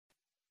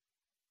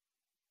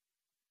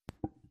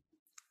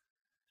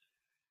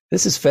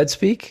This is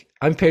FedSpeak.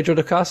 I'm Pedro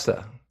da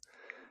Costa.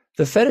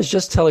 The Fed has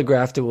just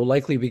telegraphed it will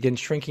likely begin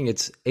shrinking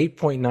its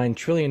 $8.9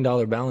 trillion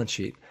balance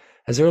sheet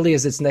as early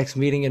as its next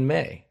meeting in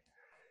May.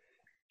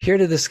 Here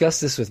to discuss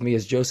this with me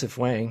is Joseph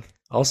Wang,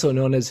 also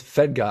known as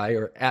Fed Guy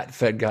or at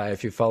Fed Guy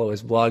if you follow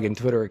his blog and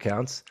Twitter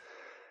accounts.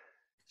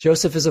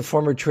 Joseph is a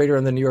former trader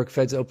on the New York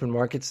Fed's open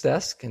markets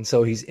desk, and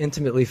so he's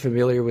intimately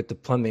familiar with the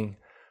plumbing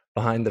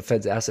behind the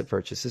Fed's asset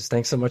purchases.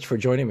 Thanks so much for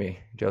joining me,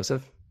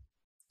 Joseph.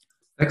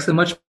 Thanks so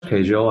much,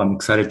 Pedro. I'm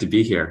excited to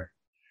be here.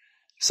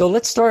 So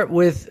let's start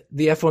with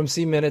the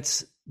FOMC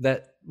minutes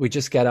that we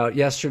just got out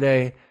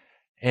yesterday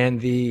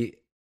and the,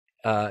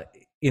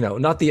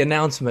 not the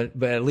announcement,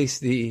 but at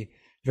least the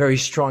very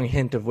strong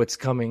hint of what's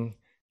coming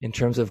in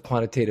terms of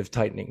quantitative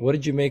tightening. What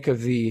did you make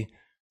of the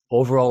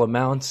overall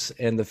amounts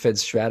and the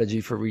Fed's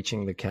strategy for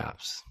reaching the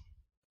caps?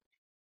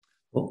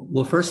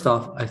 Well, first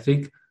off, I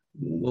think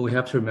what we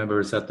have to remember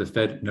is that the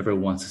Fed never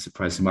wants to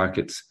surprise the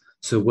markets.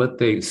 So what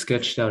they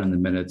sketched out in the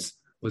minutes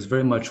was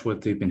very much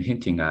what they've been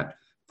hinting at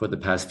for the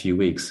past few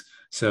weeks.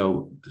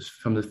 So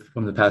from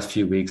the past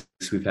few weeks,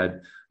 we've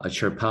had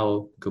Chair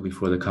Powell go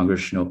before the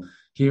congressional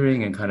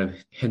hearing and kind of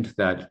hint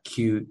that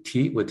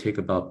QT would take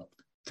about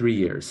 3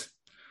 years.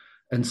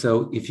 And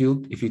so if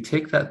you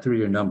take that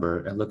 3-year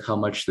number and look how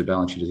much the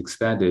balance sheet has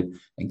expanded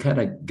and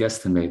kind of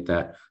guesstimate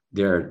that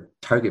their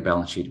target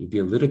balance sheet would be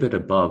a little bit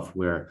above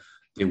where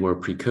they were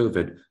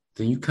pre-COVID,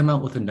 then you come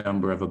out with a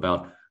number of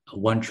about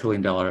 $1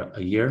 trillion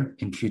a year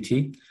in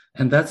QT.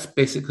 And that's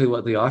basically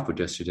what they offered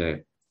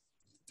yesterday.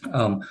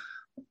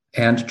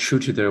 And true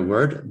to their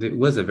word, it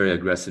was a very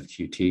aggressive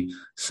QT.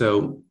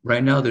 So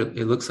right now,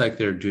 it looks like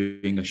they're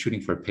shooting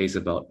for a pace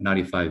of about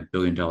 $95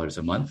 billion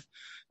a month.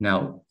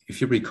 Now,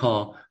 if you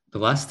recall, the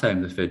last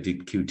time the Fed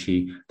did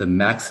QT, the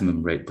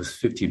maximum rate was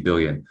 $50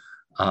 billion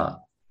a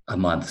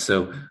month.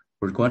 So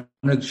we're going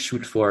to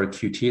shoot for a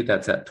QT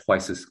that's at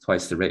twice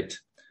the rate.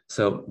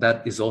 So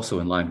that is also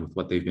in line with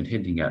what they've been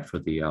hinting at for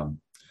the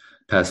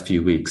past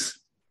few weeks.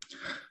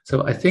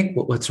 So I think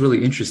what's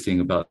really interesting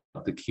about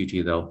the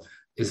QT, though,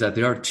 is that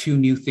there are two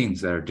new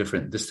things that are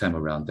different this time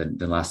around than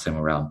last time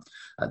around.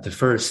 The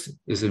first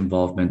is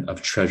involvement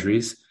of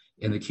treasuries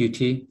in the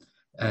QT.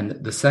 And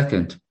the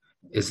second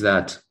is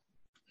that,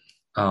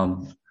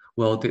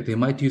 they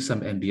might do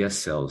some MBS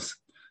sales.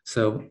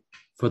 So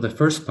for the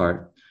first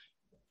part,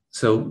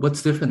 so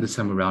what's different this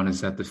time around is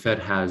that the Fed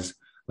has,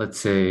 let's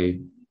say,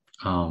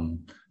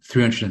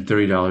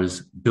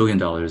 $330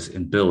 billion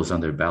in bills on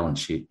their balance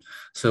sheet.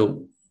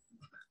 So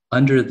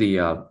under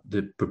the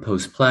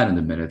proposed plan in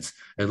the minutes,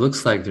 it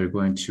looks like they're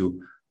going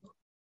to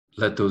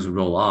let those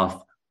roll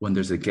off when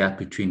there's a gap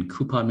between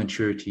coupon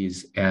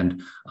maturities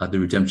and the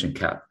redemption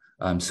cap.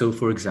 So,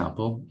 for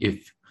example,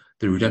 if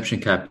the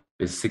redemption cap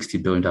is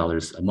 $60 billion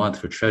a month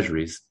for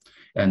treasuries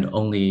and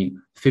only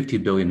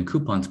 $50 billion in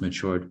coupons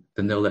matured,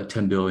 then they'll let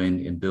 $10 billion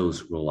in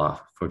bills roll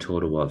off for a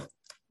total of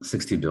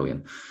 $60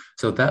 billion.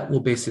 So that will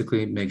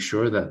basically make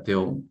sure that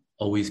they'll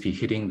always be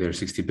hitting their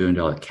 $60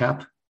 billion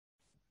cap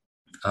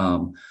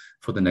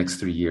for the next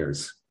 3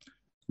 years.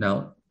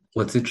 Now,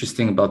 what's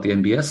interesting about the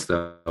MBS,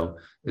 though,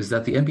 is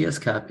that the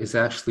MBS cap is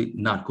actually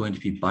not going to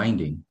be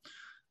binding.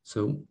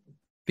 So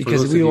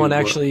because we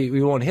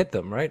won't hit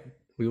them, right?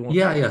 We won't.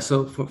 Yeah.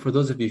 So for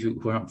those of you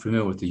who aren't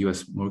familiar with the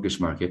U.S. mortgage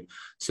market,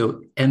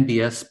 so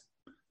MBS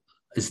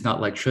is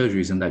not like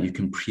treasuries in that you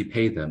can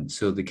prepay them.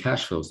 So the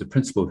cash flows, the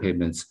principal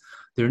payments,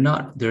 they're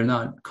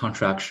not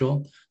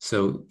contractual.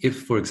 So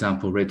if, for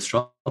example, rates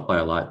drop by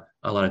a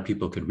lot of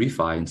people could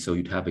refi, and so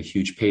you'd have a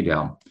huge pay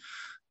down.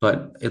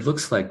 But it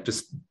looks like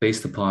just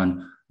based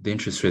upon the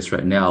interest rates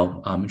right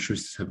now,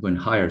 interest have gone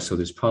higher, so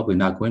there's probably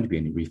not going to be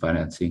any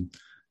refinancing.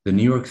 The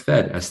New York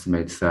Fed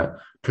estimates that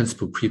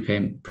principal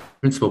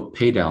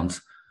pay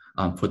downs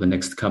for the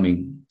next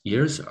coming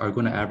years are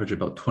going to average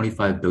about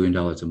 $25 billion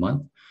a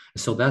month.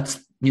 So that's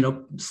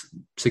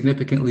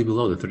significantly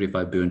below the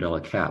 $35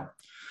 billion cap.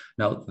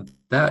 Now,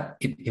 that,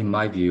 in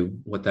my view,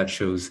 what that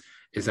shows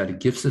is that it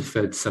gives the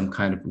Fed some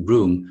kind of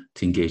room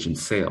to engage in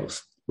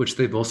sales, which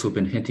they've also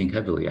been hinting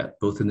heavily at,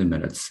 both in the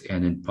minutes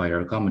and in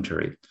prior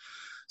commentary.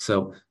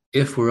 So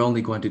if we're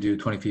only going to do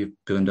 $25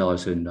 billion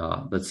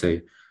in, let's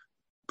say,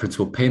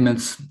 principal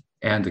payments,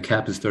 and the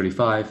cap is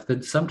 35,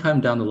 then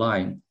sometime down the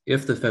line,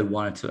 if the Fed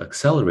wanted to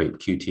accelerate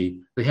QT,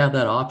 they have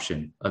that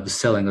option of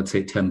selling, let's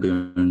say, $10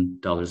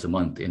 billion a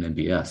month in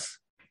MBS.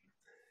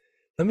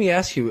 Let me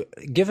ask you,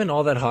 given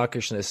all that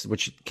hawkishness,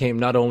 which came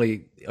not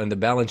only on the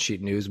balance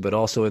sheet news, but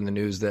also in the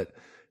news that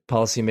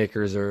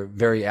policymakers are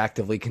very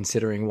actively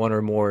considering one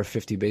or more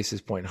 50 basis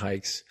point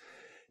hikes,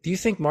 do you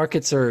think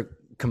markets are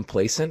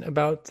complacent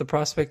about the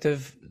prospect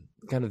of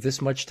kind of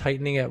this much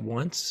tightening at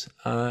once?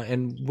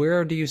 And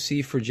where do you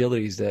see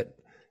fragilities that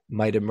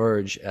might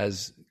emerge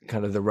as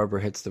kind of the rubber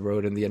hits the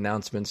road and the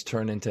announcements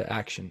turn into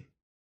action?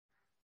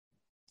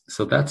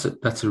 So that's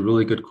a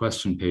really good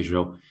question,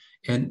 Pedro.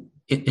 And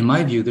in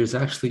my view, there's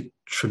actually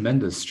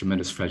tremendous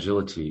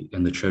fragility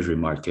in the treasury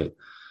market.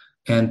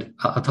 And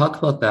I'll talk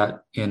about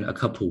that in a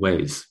couple of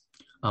ways.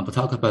 I'll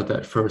talk about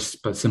that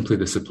first, but simply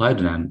the supply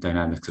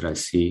dynamics that I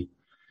see.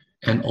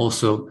 And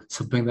also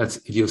something that's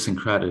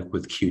idiosyncratic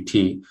with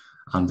QT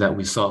that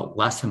we saw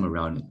last time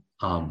around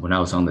when I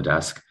was on the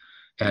desk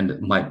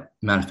and might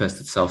manifest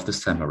itself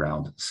this time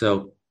around.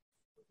 So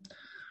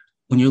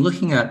when you're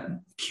looking at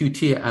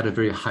QT at a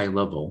very high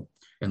level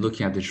and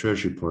looking at the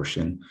Treasury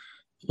portion,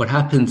 what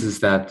happens is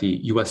that the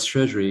US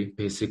Treasury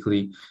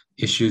basically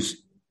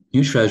issues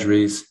new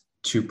treasuries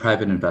to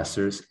private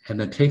investors and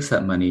then takes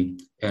that money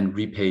and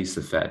repays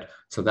the Fed.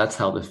 So that's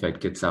how the Fed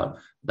gets out.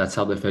 That's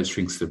how the Fed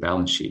shrinks their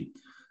balance sheet.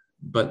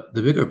 But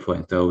the bigger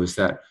point, though, is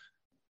that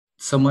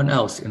someone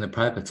else in the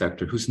private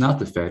sector who's not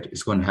the Fed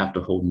is going to have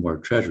to hold more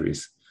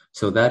treasuries.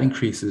 So that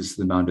increases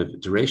the amount of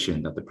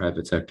duration that the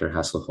private sector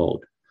has to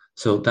hold.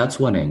 So that's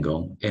one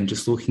angle. And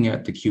just looking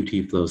at the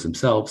QT flows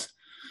themselves,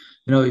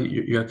 you're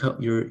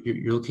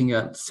looking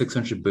at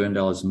 $600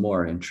 billion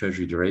more in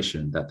treasury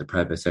duration that the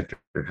private sector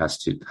has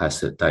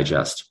to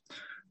digest.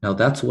 Now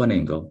that's one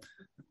angle.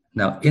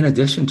 Now, in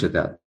addition to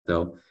that,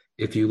 though,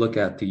 if you look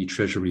at the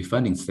Treasury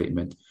funding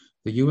statement,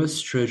 the U.S.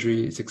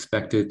 Treasury is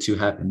expected to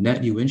have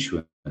net new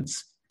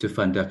issuance to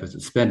fund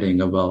deficit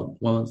spending of about,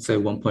 let's say,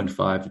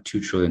 $1.5 to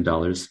 $2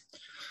 trillion.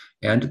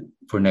 And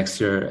for next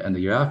year and the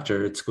year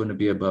after, it's going to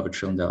be above $1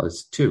 trillion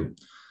too.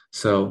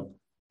 So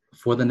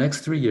for the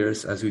next 3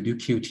 years, as we do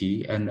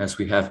QT and as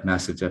we have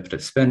massive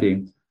deficit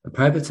spending, the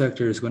private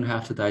sector is going to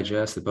have to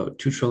digest about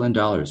 $2 trillion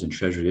in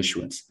Treasury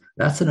issuance.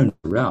 That's in a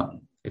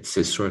round. It's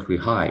historically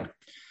high.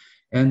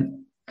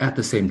 And at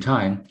the same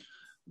time,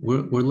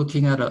 we're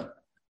looking at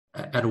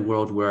a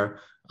world where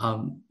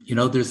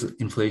there's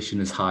inflation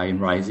is high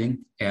and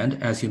rising,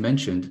 and as you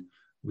mentioned,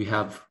 we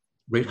have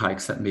rate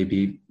hikes that may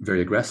be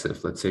very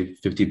aggressive. Let's say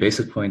 50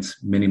 basis points,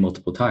 many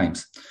multiple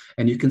times,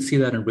 and you can see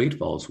that in rate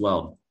fall as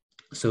well.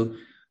 So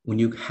when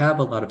you have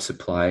a lot of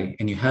supply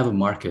and you have a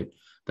market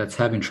that's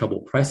having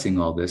trouble pricing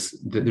all this,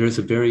 there's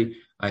a very,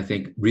 I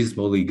think,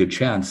 reasonably good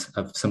chance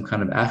of some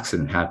kind of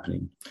accident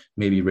happening,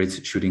 maybe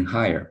rates shooting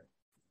higher.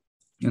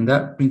 And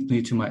that brings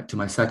me to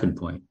my second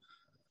point.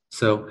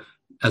 So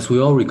as we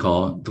all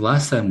recall, the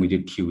last time we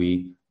did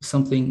QE,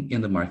 something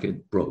in the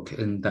market broke,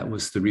 and that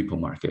was the repo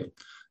market.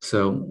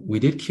 So we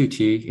did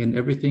QT and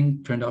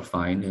everything turned out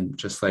fine. And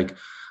just like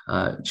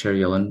Chair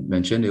Yellen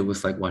mentioned, it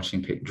was like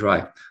watching paint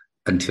dry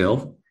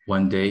until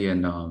one day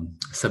in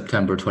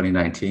September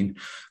 2019,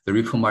 the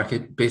repo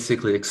market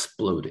basically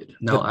exploded.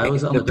 Now, I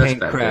was on the desk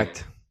back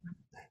cracked.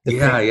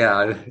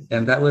 Yeah,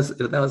 and that was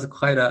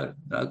quite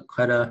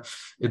a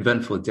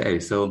eventful day.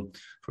 So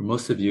for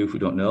most of you who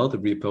don't know, the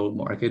repo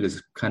market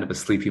is kind of a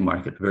sleepy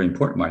market, a very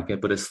important market,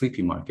 but a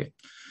sleepy market.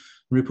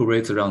 Repo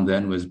rates around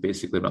then was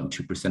basically around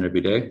 2%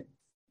 every day,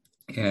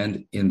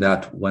 and in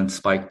that one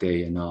spike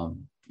day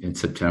in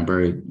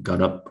September, it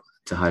got up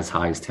to as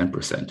high as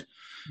 10%.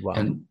 Wow.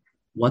 And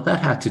what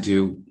that had to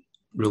do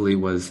really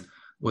was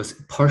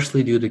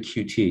partially due to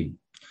QT.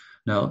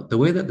 Now, the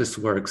way that this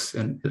works,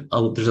 and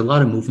there's a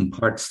lot of moving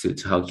parts to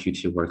how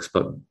QT works,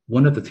 but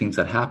one of the things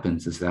that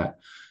happens is that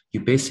you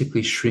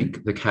basically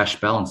shrink the cash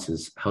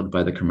balances held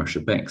by the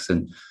commercial banks.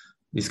 And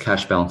these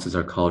cash balances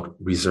are called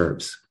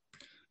reserves.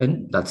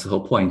 And that's the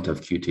whole point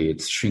of QT.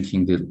 It's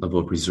shrinking the level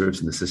of reserves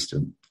in the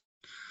system.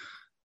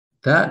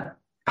 That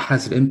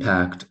has an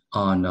impact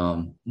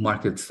on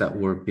markets that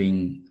were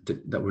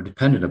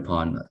dependent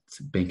upon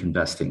bank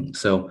investing.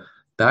 So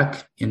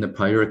back in the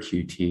prior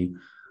QT,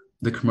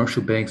 the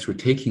commercial banks were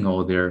taking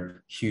all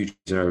their huge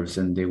reserves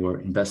and they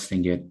were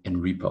investing it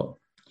in repo.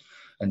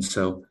 And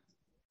so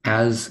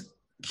as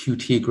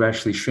QT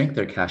gradually shrank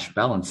their cash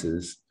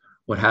balances,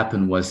 what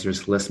happened was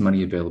there's less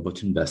money available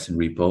to invest in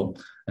repo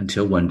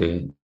until one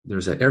day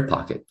there's an air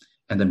pocket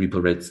and then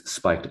repo rates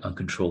spiked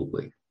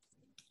uncontrollably.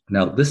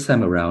 Now, this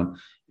time around,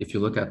 if you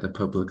look at the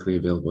publicly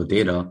available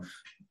data,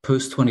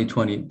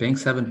 post-2020,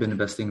 banks haven't been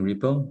investing in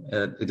repo.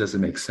 It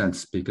doesn't make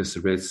sense because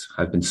the rates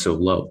have been so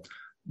low.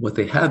 What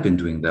they have been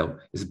doing, though,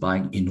 is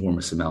buying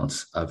enormous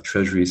amounts of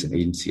treasuries and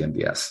agency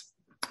MBS,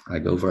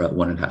 like over at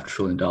 $1.5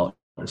 trillion.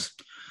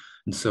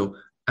 And so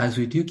as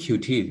we do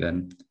QT,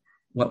 then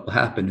what will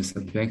happen is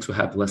that the banks will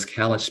have less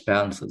cash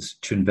balances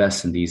to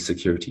invest in these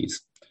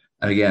securities.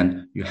 And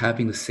again, you're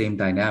having the same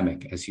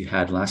dynamic as you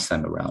had last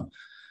time around.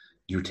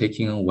 You're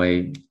taking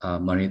away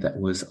money that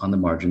was on the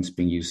margins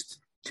being used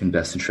to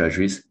invest in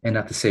treasuries. And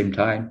at the same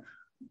time,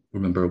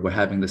 remember, we're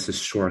having this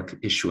historic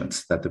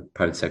issuance that the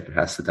private sector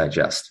has to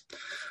digest.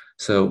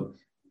 So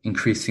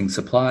increasing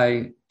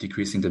supply,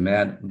 decreasing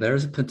demand,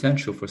 there's a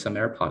potential for some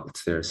air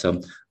pockets there.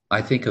 So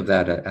I think of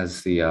that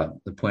as the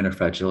point of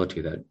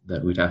fragility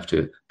that we'd have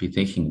to be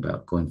thinking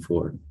about going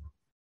forward.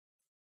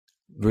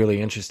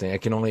 Really interesting. I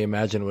can only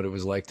imagine what it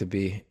was like to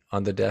be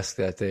on the desk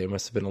that day. It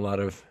must have been a lot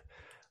of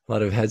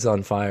heads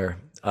on fire.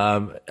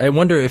 I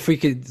wonder if we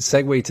could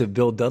segue to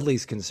Bill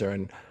Dudley's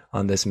concern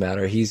on this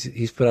matter.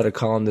 He's put out a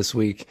column this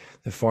week,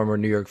 the former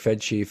New York Fed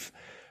chief,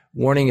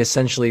 warning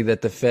essentially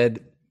that the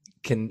Fed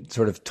can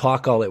sort of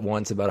talk all at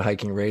once about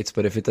hiking rates,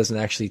 but if it doesn't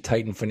actually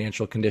tighten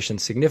financial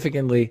conditions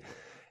significantly,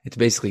 it's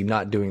basically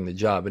not doing the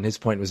job. And his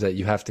point was that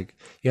you have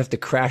to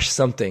crash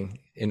something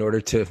in order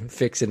to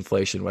fix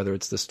inflation, whether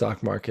it's the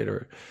stock market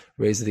or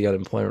raise the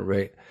unemployment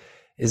rate.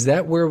 Is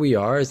that where we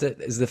are? Is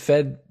the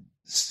Fed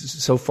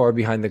so far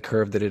behind the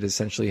curve that it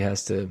essentially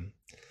has to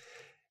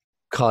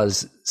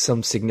cause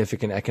some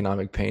significant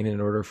economic pain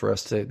in order for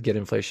us to get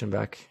inflation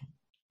back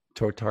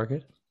toward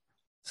target?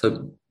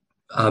 So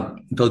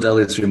Bill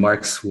Elliott's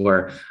remarks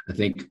were, I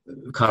think,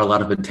 caught a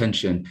lot of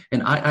attention,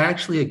 and I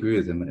actually agree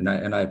with him,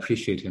 and I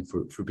appreciate him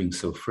for being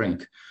so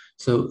frank.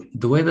 So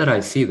the way that I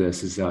see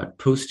this is that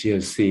post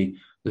GFC,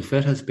 the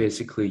Fed has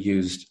basically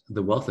used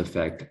the wealth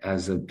effect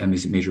as a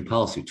major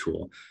policy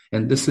tool,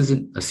 and this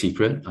isn't a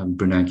secret.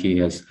 Bernanke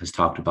has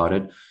talked about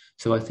it.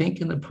 So I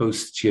think in the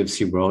post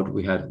GFC world,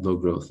 we had low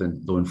growth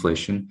and low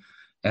inflation,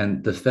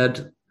 and the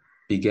Fed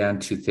began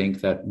to think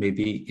that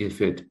maybe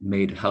if it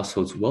made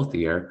households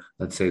wealthier,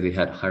 let's say they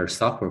had higher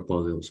stock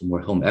portfolios,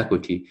 more home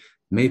equity,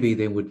 maybe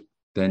they would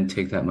then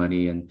take that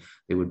money and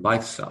they would buy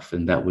stuff,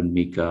 and that would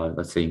make,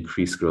 let's say,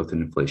 increase growth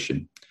and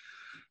inflation.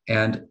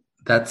 And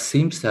that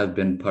seems to have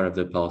been part of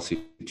the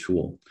policy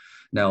tool.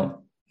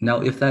 Now,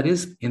 if that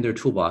is in their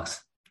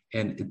toolbox,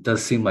 and it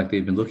does seem like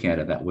they've been looking at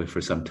it that way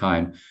for some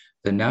time,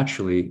 then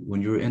naturally,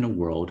 when you're in a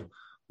world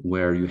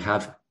where you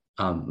have,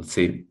 let's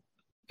say,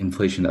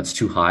 inflation that's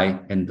too high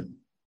and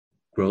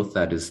growth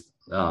that is,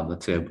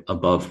 let's say,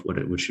 above what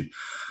it should,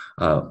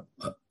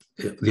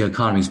 the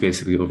economy is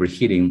basically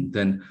overheating,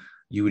 then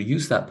you would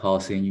use that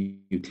policy and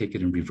you take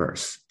it in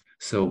reverse.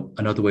 So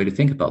another way to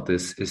think about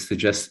this is to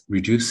just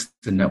reduce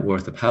the net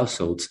worth of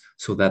households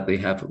so that they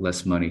have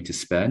less money to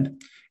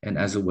spend, and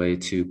as a way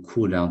to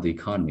cool down the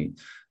economy.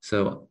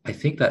 So I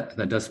think that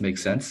does make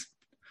sense.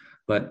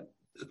 But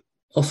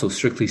also,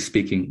 strictly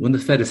speaking, when the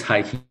Fed is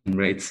hiking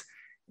rates,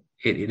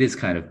 it is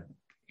kind of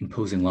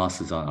imposing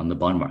losses on the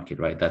bond market,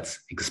 right? That's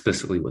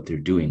explicitly what they're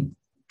doing.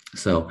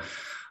 So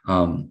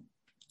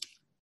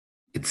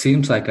it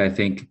seems like, I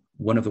think,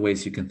 one of the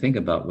ways you can think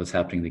about what's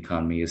happening in the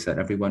economy is that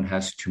everyone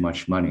has too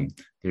much money.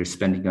 They're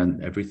spending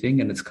on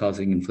everything, and it's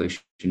causing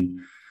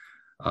inflation.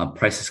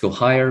 Prices go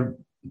higher,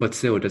 but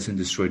still it doesn't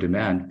destroy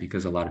demand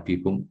because a lot of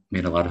people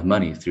made a lot of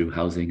money through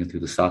housing and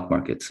through the stock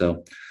market.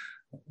 So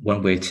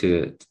one way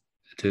to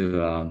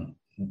tamp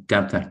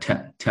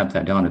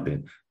that down a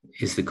bit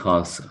is to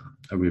cause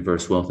a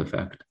reverse wealth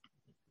effect.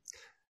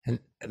 And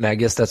I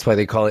guess that's why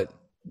they call it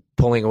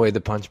pulling away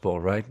the punch bowl,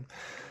 right?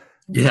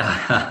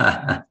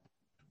 Yeah.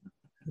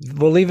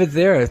 We'll leave it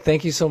there.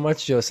 Thank you so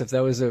much, Joseph.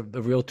 That was a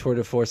real tour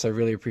de force. I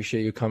really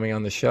appreciate you coming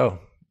on the show.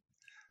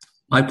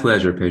 My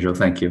pleasure, Pedro.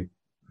 Thank you.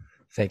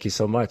 Thank you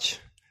so much.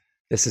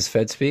 This is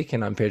FedSpeak,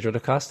 and I'm Pedro da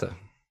Costa.